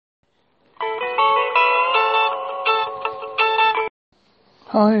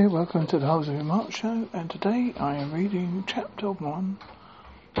Hi, welcome to the Jose Remark Show, and today I am reading chapter 1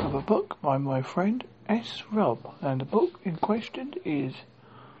 of a book by my friend S.Rob, and the book in question is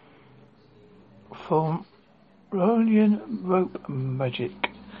Fomarian Rope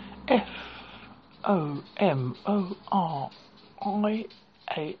Magic. Fomarian Rope,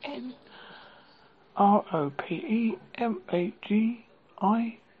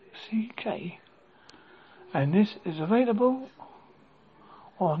 and this is available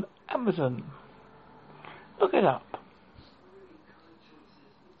on Amazon. Look it up.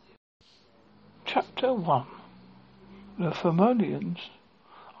 Chapter 1. The Fomarians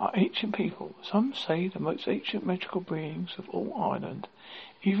are ancient people. Some say the most ancient magical beings of all Ireland,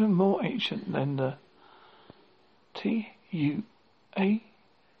 even more ancient than the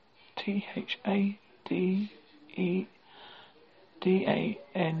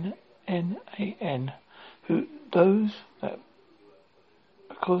Tuatha-De-Danann, who those that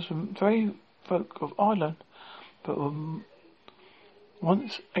because the very folk of Ireland but were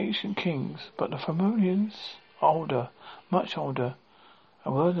once ancient kings, but the Fomarians are older, much older,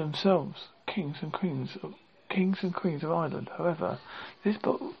 and were themselves kings and queens of Ireland. However, this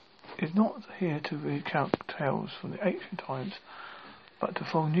book is not here to recount tales from the ancient times, but to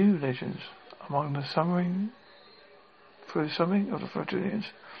form new legends among the summing of the Fomarians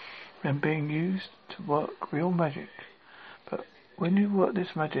and being used to work real magic. But when you work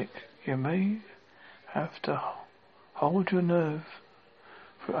this magic, you may have to hold your nerve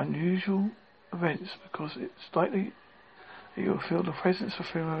for unusual events, because it's likely that you'll feel the presence of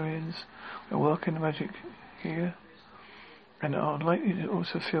Fomarians when working the magic here, and are likely to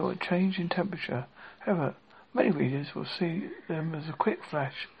also feel a change in temperature. However, many readers will see them as a quick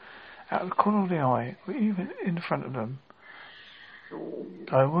flash out of the corner of the eye, or even in front of them.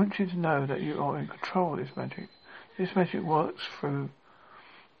 I want you to know that you are in control of this magic. This magic works through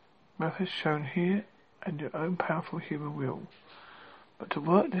methods shown here and your own powerful human will. But to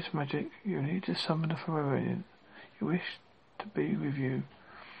work this magic, you need to summon the Fomarian you wish to be with you.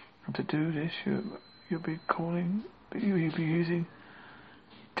 And to do this, you'll be using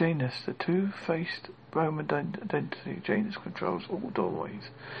Janus, the two-faced Roman identity. Janus controls all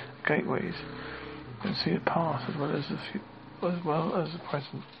doorways, gateways, and see the past as well as the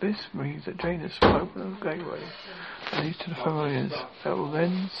present. This means that Janus will open a gateway that leads to the Fomarians, that will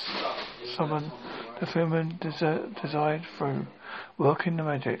then summon the Fomarian desired through working the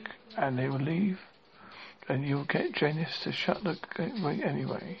magic, and they will leave, and you'll get Janus to shut the gateway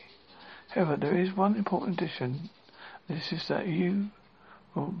anyway. However, there is one important addition. This is that you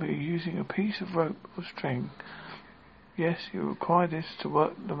will be using a piece of rope or string. Yes, you require this to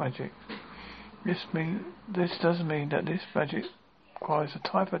work the magic. This does mean that this magic requires a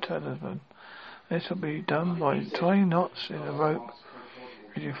type of talisman. This will be done by tying knots in the rope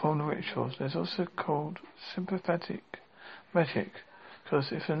as you form the rituals. There's also called sympathetic magic,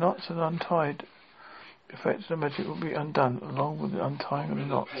 because if the knots are untied, the effects of the magic will be undone along with the untying of the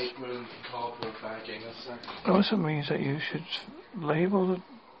knots. It also means that you should label the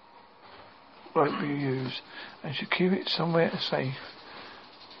rope you use and should keep it somewhere safe,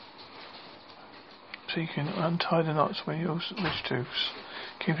 so you can untie the knots when you wish to,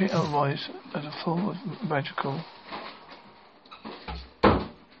 keeping it otherwise as a form of magical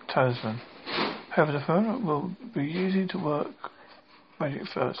talisman. However, the Fomarian will be using to work magic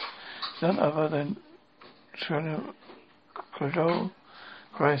first is none other than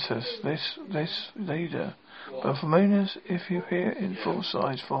Gracious, this leader. But Fomarians, if you appear in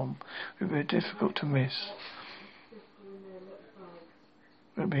full-size form, will be difficult to miss.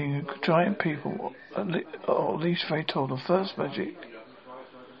 Being a giant people, or at least very tall, the first magic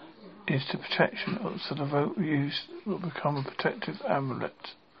is the protection, so the rope used will become a protective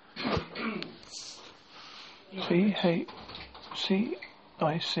amulet.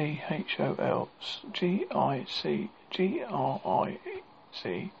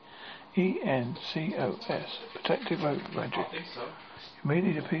 CICHOLGICGRICENCOS, protective rope magic. You may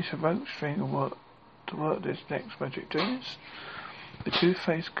need a piece of rope string to work this next magic. Janus, the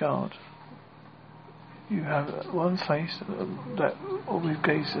two-faced guard. You have one face that always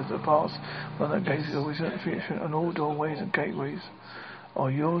gazes at the past, one that gazes always at the future, and all doorways and gateways are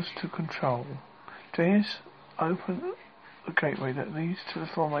yours to control. Janus, open the gateway that leads to the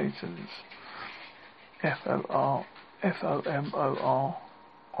Fomarians. Fomarians.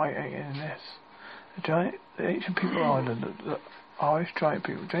 The ancient people of Ireland, the Irish giant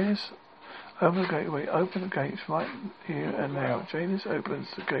people. Janus, open the gateway, open the gates right here and now. Janus opens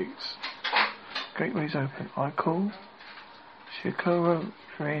the gates. Gateways open. I call Shikoro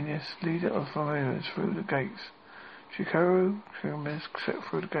Fomarian, leader of Fomarians, through the gates. Shikaru, Shumis, set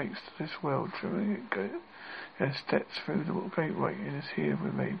through the gates to this world. Yes, steps through the gateway and is here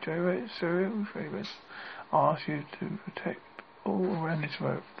with me. Shumis, I ask you to protect all around this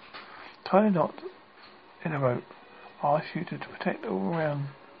rope. Tie a knot in a rope. I ask you to protect all around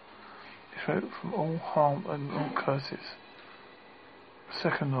this rope from all harm and all curses.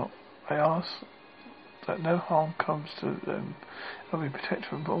 Second knot. I ask that no harm comes to them. They'll be protected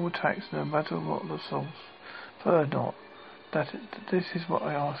from all attacks no matter what the source. Third knot. This is what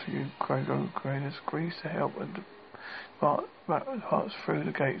I ask you, Gradus. Agrees to help and hearts through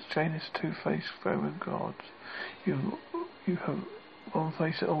the gates. Janus, two-faced Roman gods. You have one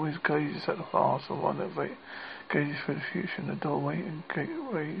face that always gazes at the past, or one that gazes for the future. And the doorway and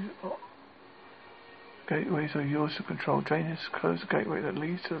gateways are yours to control. Janus, close the gateway that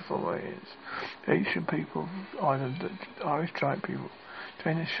leads to the Fomarians, the ancient people of the island, the Irish giant people.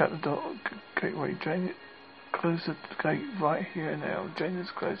 Janus, shut the gateway. Janus, close the gate right here and now.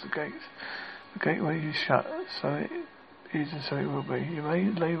 Janus, close the gates. The gateway is shut, so it is and so it will be. You may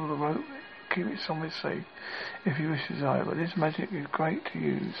label the rope, keep it somewhere safe, if you wish to desire, but this magic is great to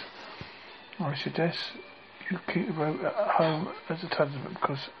use. I suggest you keep the rope at home as a talisman,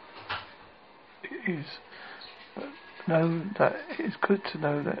 because it is. But know that it is good to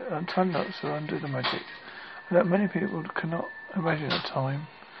know that untied knots are under the magic, and that many people cannot imagine a time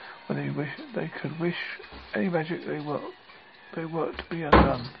when they could wish any magic they work to be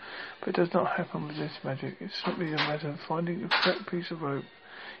undone. But it does not happen with this magic. It's simply a matter of finding the correct piece of rope.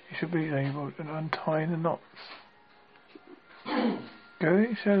 You should be able to untie the knots.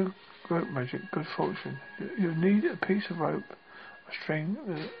 Going to rope magic, good fortune. You need a piece of rope, a string,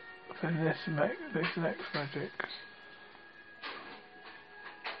 for this next magic.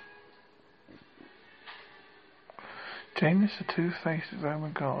 Janus, the two-faced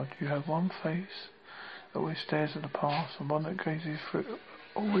Roman god. You have one face that always stares at the past, and one that gazes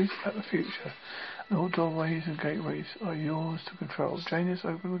always at the future. And all doorways and gateways are yours to control. Janus,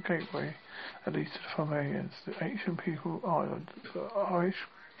 open the gateway that leads to the Fomarians, the ancient people island, the Irish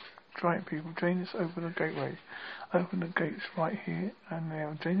giant people. Janus, open the gateway. Open the gates right here and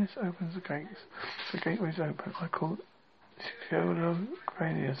now. Janus opens the gates. The gateway's open. I call Shirolo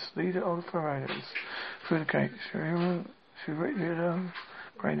Granius, leader of the Fomarians, through the gates. Shirolo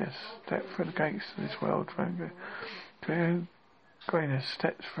Granius, step through the gates to this world. Shirolo Granius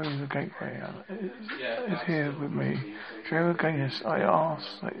steps through the gateway is here with me. Shirolo Granius, I ask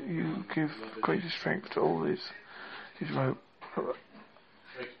that you give greater strength to all his rope.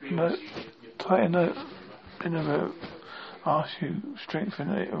 Tie a note in the rope. Ask you strengthen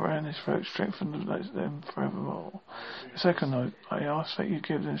it around this rope, strengthen them forevermore. The second note, I ask that you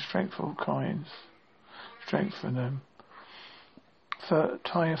give them strength of all kinds, strengthen them.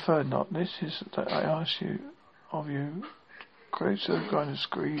 Tie a third knot. This is that I ask of you. Creator God and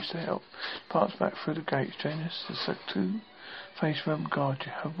squeeze to help. Parts back through the gates. Janus, the two-faced Roman god.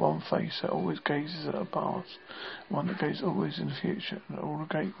 You have one face that always gazes at the past, one that gazes always in the future, and all the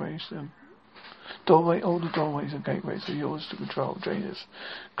gateways and all the doorways and gateways are yours to control. Janus,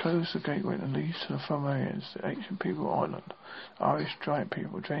 close the gateway that leads to the Fomarians, the ancient people island, Irish giant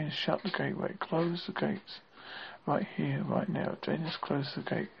people. Janus, shut the gateway, close the gates. Right here, right now. Janus, close the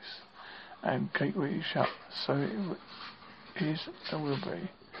gates, and gateway is shut, so it is and will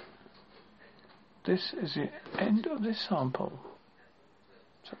be. This is the end of this sample.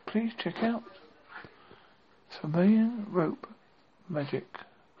 So please check out Fomarian Rope Magic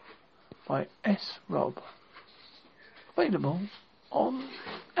by S.Rob. Available on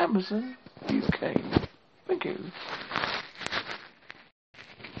Amazon UK. Thank you.